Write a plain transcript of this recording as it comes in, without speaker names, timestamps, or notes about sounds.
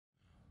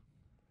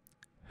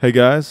Hey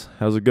guys,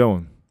 how's it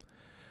going?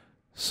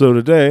 So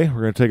today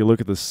we're going to take a look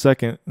at the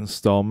second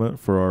installment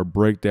for our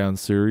breakdown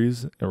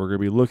series, and we're going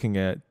to be looking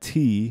at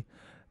T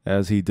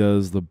as he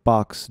does the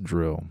box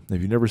drill.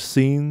 If you've never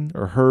seen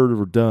or heard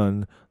or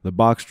done the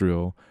box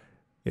drill,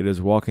 it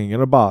is walking in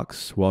a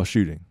box while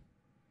shooting,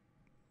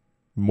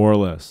 more or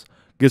less.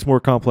 Gets more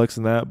complex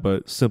than that,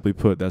 but simply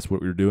put, that's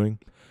what we're doing.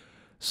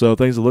 So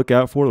things to look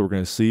out for that we're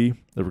going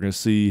to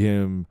see,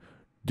 him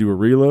do a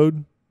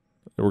reload,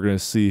 that we're going to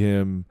see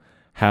him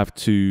have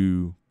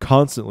to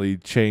constantly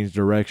change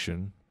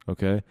direction,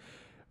 okay?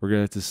 We're going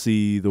to have to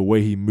see the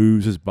way he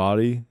moves his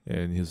body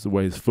and the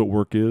way his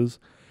footwork is.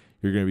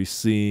 You're going to be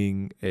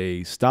seeing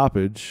a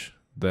stoppage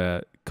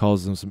that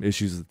causes him some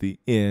issues at the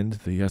end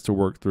that he has to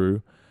work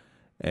through.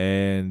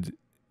 And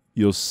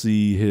you'll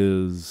see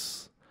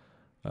his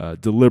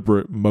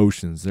deliberate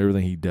motions and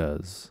everything he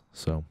does.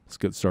 So let's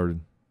get started.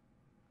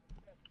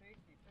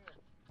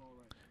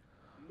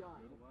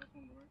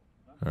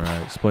 All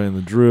right, explaining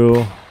the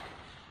drill.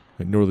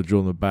 Ignore the drill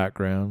in the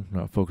background.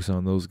 Not focusing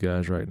on those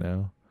guys right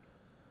now.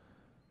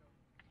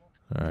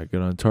 All right,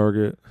 get on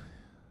target.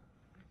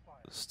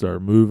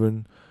 Start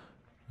moving.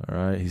 All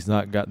right, he's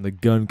not gotten the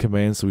gun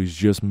command, so he's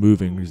just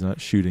moving. He's not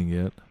shooting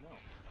yet.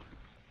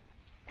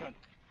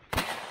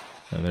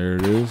 And there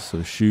it is.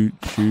 So shoot,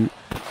 shoot.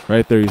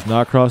 Right there, he's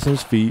not crossing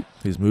his feet.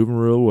 He's moving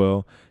real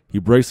well. He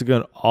breaks the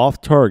gun off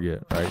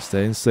target, right?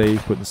 Staying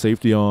safe, putting the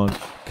safety on,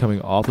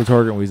 coming off the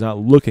target when he's not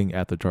looking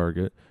at the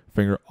target.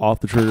 Finger off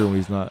the trigger when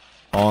he's not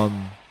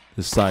on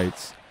his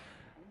sights.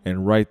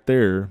 And right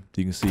there,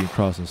 you can see him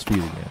crossing his feet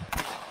again.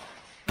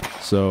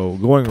 So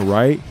going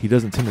right, he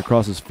doesn't tend to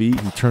cross his feet.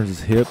 He turns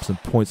his hips and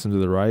points them to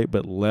the right,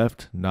 but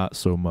left, not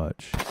so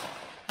much.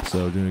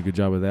 So doing a good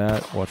job of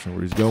that, watching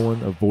where he's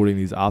going, avoiding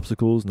these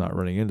obstacles, not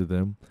running into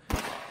them.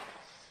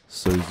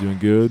 So he's doing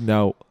good.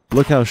 Now,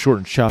 look how short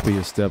and choppy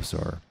his steps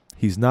are.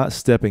 He's not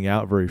stepping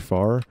out very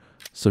far,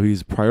 so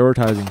he's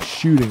prioritizing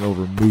shooting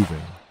over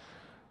moving.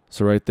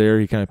 So right there,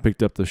 he kind of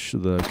picked up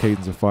the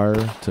cadence of fire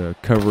to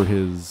cover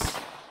his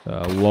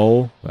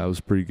lull. That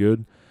was pretty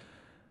good.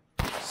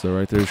 So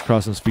right there, he's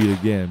crossing his feet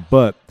again.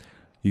 But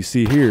you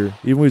see here,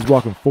 even when he's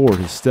walking forward,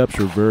 his steps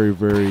are very,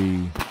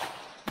 very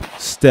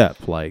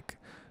step-like.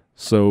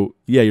 So,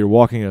 yeah, you're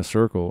walking in a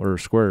circle or a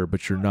square,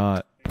 but you're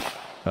not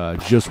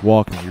just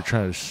walking. You're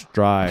trying to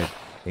stride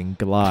and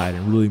glide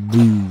and really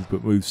move,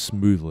 but move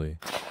smoothly.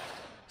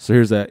 So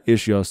here's that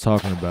issue I was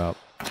talking about.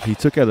 He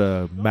took out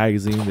a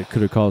magazine that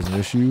could have caused an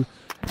issue,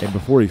 and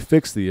before he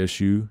fixed the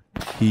issue,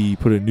 he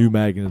put a new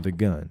mag into the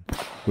gun,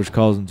 which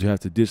caused him to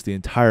have to ditch the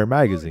entire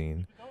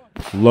magazine,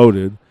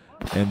 loaded,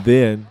 and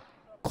then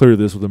clear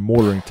this with a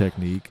mortaring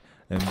technique,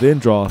 and then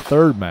draw a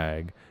third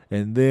mag,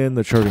 and then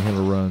the charging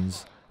handle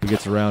runs, he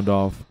gets a round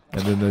off,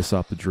 and then they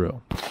stop the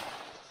drill.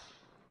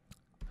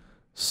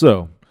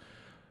 So,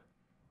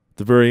 at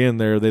the very end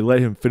there, they let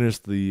him finish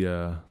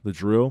the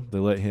drill. They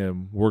let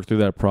him work through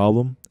that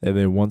problem, and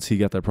then once he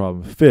got that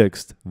problem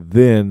fixed,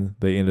 then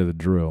they ended the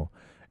drill,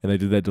 and they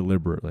did that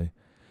deliberately.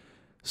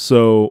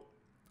 So,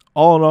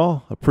 all in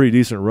all, a pretty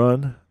decent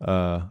run.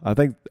 I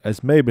think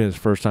it may have been his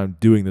first time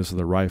doing this with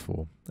a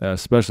rifle,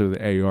 especially with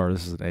the AR.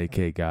 This is an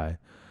AK guy.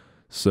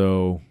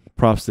 So,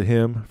 props to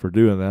him for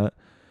doing that,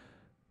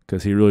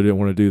 because he really didn't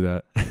want to do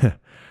that.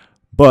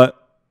 But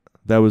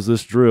that was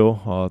this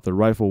drill, the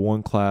Rifle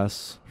 1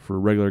 class for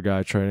regular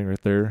guy training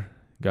right there.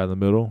 Guy in the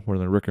middle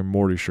wearing the Rick and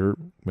Morty shirt,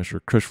 Mr.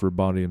 Christopher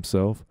Bondy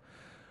himself.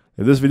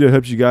 If this video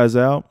helps you guys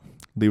out,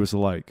 leave us a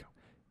like.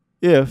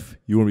 If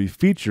you want to be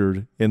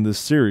featured in this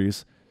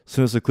series,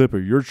 send us a clip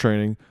of your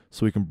training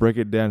so we can break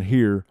it down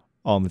here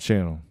on the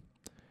channel.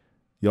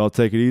 Y'all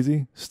take it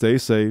easy, stay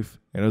safe,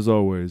 and as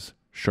always,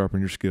 sharpen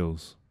your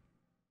skills.